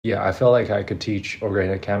Yeah, I felt like I could teach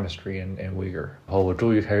organic chemistry in Uyghur. 然后我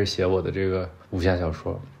终于开始写我的这个武侠小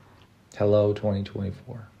说。Hello 2024.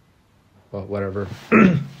 Well, whatever.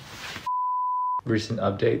 Recent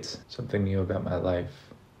updates, something new about my life.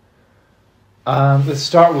 Let's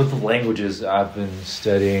start with the languages I've been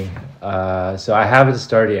studying. So I haven't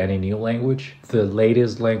started any new language. The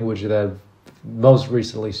latest language that I've most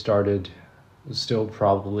recently started is still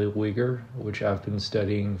probably Uyghur, which I've been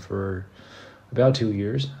studying for about 2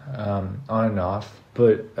 years, on and off.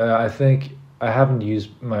 But I think I haven't used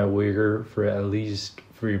my Uyghur for at least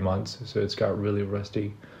 3 months, so it's got really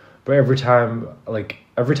rusty. But every time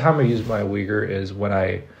I use my Uyghur is when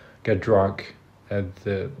I get drunk at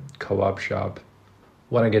the co-op shop.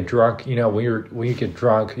 When I get drunk, when you get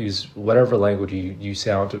drunk, use whatever language you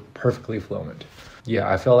sound perfectly fluent. Yeah,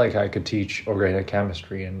 I felt like I could teach organic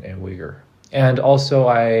chemistry in Uyghur. And also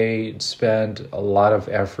I spent a lot of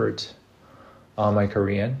effort on my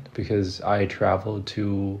Korean because I traveled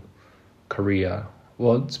to Korea,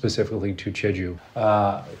 well, specifically to Jeju.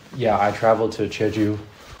 I traveled to Jeju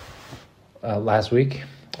last week.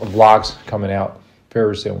 Vlogs coming out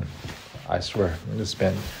very soon. I swear, I'm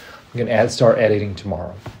gonna start editing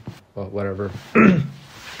tomorrow. Well, whatever.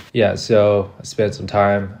 Yeah, so I spent some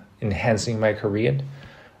time enhancing my Korean,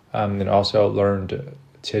 and also learned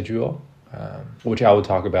Jeju, which I will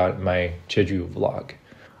talk about in my Jeju vlog.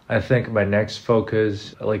 I think my next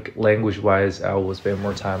focus, like language-wise, I will spend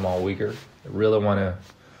more time on Uyghur. I really want to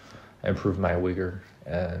improve my Uyghur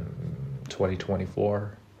in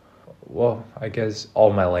 2024. Well, I guess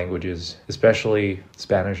all my languages, especially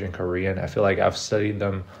Spanish and Korean, I feel like I've studied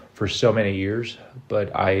them for so many years,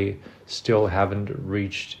 but I still haven't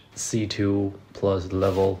reached C2 plus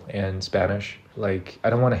level in Spanish. Like, I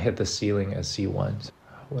don't want to hit the ceiling at C1.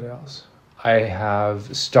 What else? I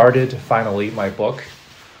have started finally my book,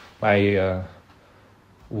 my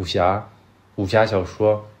武侠小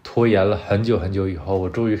说，拖延了很久很久以后，我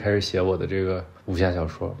终于开始写我的这个武侠小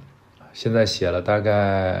说。现在写了大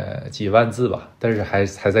概几万字吧，但是还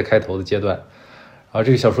在开头的阶段。然后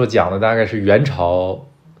这个小说讲的大概是元朝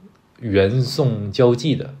元宋交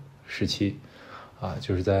际的时期啊，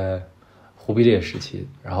就是在忽必烈时期。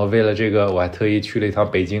然后为了这个，我还特意去了一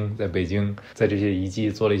趟北京，在北京在这些遗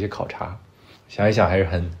迹做了一些考察。想一想还是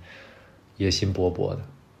很野心勃勃的，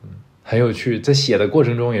很有趣。在写的过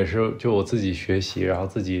程中也是就我自己学习，然后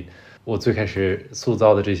我最开始塑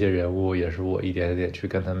造的这些人物也是我一点点去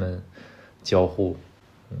跟他们交互，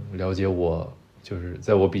了解我就是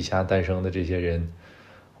在我笔下诞生的这些人，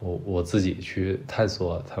我自己去探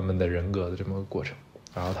索他们的人格的这么个过程，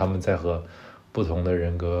然后他们再和不同的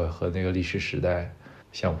人格和那个历史时代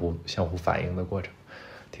相互反映的过程，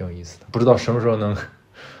挺有意思的。不知道什么时候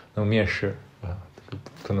能面试啊？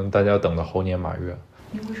可能大家要等到猴年马月。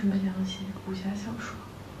你为什么想要写武侠小说？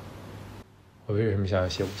我为什么想要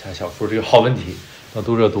写武侠小说？这个好问题。等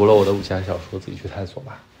读者读了我的武侠小说，自己去探索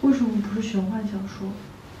吧。为什么不是玄幻小说、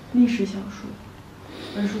历史小说，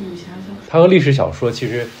而是武侠小说？它和历史小说其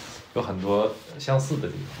实有很多相似的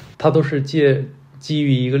地方，它都是基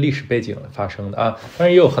于一个历史背景发生的啊。当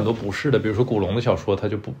然也有很多不是的，比如说古龙的小说，它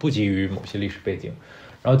就不基于某些历史背景。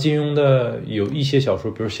然后金庸的有一些小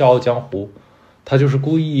说，比如《笑傲江湖》，他就是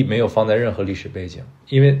故意没有放在任何历史背景，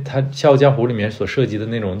因为他《笑傲江湖》里面所涉及的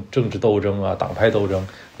那种政治斗争啊、党派斗争，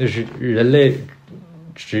那是人类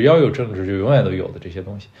只要有政治就永远都有的这些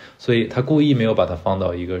东西，所以他故意没有把它放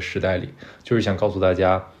到一个时代里，就是想告诉大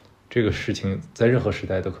家这个事情在任何时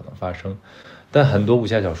代都可能发生。但很多武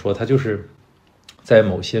侠小说它就是在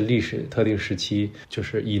某些历史特定时期，就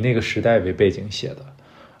是以那个时代为背景写的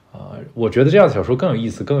我觉得这样的小说更有意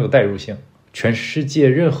思，更有代入性。全世界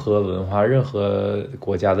任何文化、任何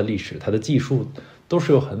国家的历史，它的技术都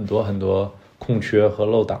是有很多很多空缺和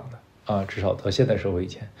漏档的至少到现代社会以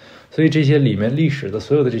前。所以这些里面历史的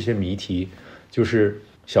所有的这些谜题，就是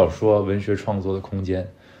小说文学创作的空间。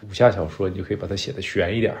武侠小说你就可以把它写得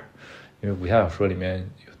悬一点，因为武侠小说里面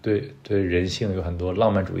对人性有很多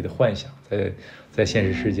浪漫主义的幻想，在现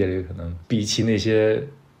实世界里可能比起那些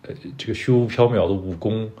这个虚无缥缈的武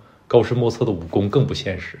功、高深莫测的武功更不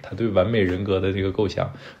现实，他对完美人格的这个构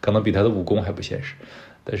想可能比他的武功还不现实。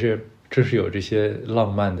但是正是有这些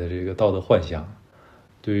浪漫的这个道德幻想，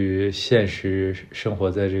对于现实生活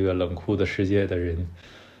在这个冷酷的世界的人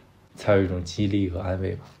才有一种激励和安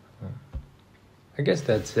慰吧。I guess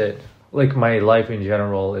that's it. Like my life in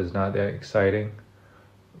general is not that exciting.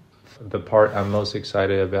 The part I'm most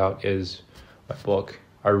excited about is my book.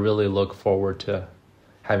 I really look forward to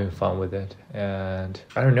having fun with it. And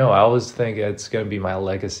I don't know, I always think it's going to be my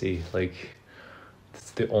legacy. Like,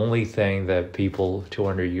 it's the only thing that people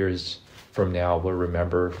 200 years from now will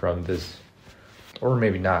remember from this or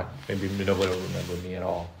maybe not. Maybe nobody will remember me at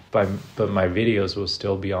all. But my videos will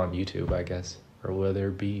still be on YouTube, I guess. Or will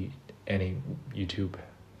there be any YouTube?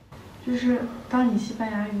 就是当你西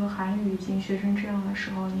班牙语和韩语已经学成这样的时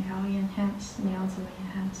候，你还要 enhance， 你要怎么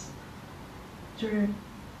enhance？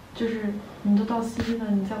 就是你都到 C1了，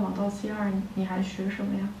你再往到 C2， 你还学什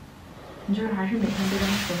么呀？你就是还是每天背单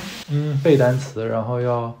词？背单词，然后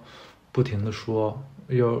要不停的说，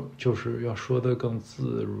就是要说的更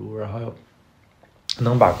自如，然后要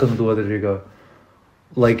能把更多的这个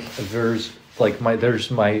like there's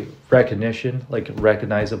my recognition, like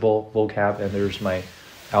recognizable vocab, and there's my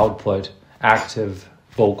output active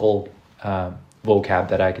vocal vocab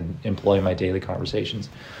that I can employ in my daily conversations.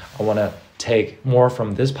 I want to take more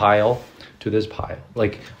from this pile to this pile.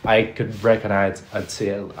 Like I could recognize, I'd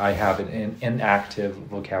say I have an inactive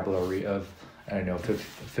vocabulary of, I don't know,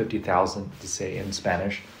 50,000 to say in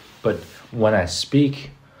Spanish. But when I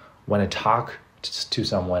talk to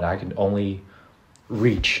someone, I can only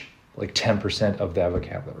reach like 10% of that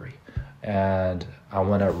vocabulary. And I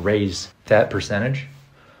want to raise that percentage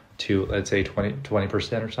to, let's say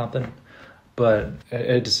 20% or something. But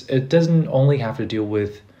it doesn't only have to deal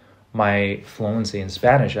with my fluency in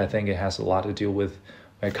Spanish. I think it has a lot to do with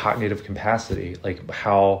my cognitive capacity, like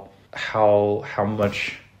how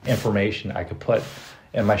much information I could put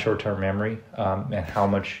in my short-term memory, and how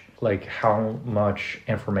much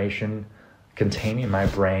information contained in my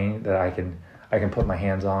brain that I can put my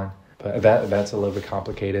hands on. But that's a little bit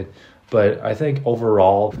complicated. But I think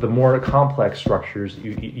overall, the more complex structures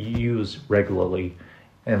you use regularly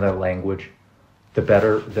in that language, the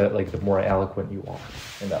better, the more eloquent you are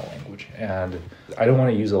in that language. And I don't want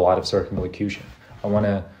to use a lot of circumlocution. I want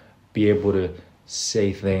to be able to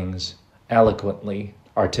say things eloquently,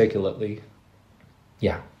 articulately.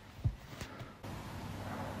 Yeah.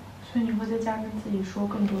 所以你会在家跟自己说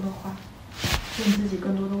更多的话，问自己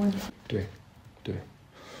更多的问题。对。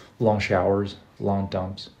Long showers, long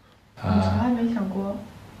dumps. 你从来没想过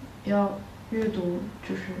要阅读，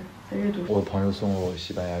就是在阅读。我的朋友送了我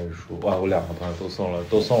西班牙语书，我两个朋友都送了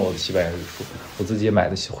我的西班牙语书，我自己也买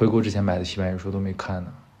的，回国之前买的西班牙语书都没看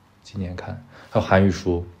呢，今年看。还有韩语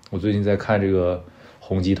书，我最近在看这个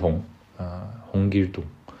洪吉童，洪吉童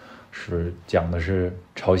是讲的是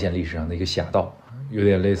朝鲜历史上的一个侠盗，有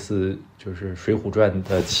点类似就是《水浒传》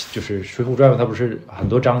的，就是《水浒传》它不是很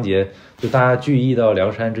多章节，就大家聚义到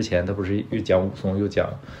梁山之前，它不是又讲武松又讲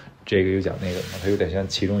这个又讲那个嘛，它有点像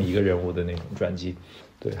其中一个人物的那种传记。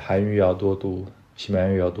对，韩语要多读，西班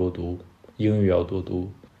牙语要多读，英语要多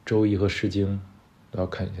读，周易和诗经都要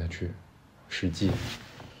看下去，史记，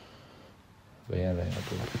文言文要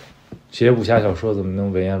多读。写武侠小说怎么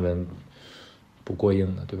能文言文不过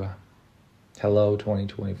硬呢？对吧？Hello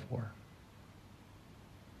 2024。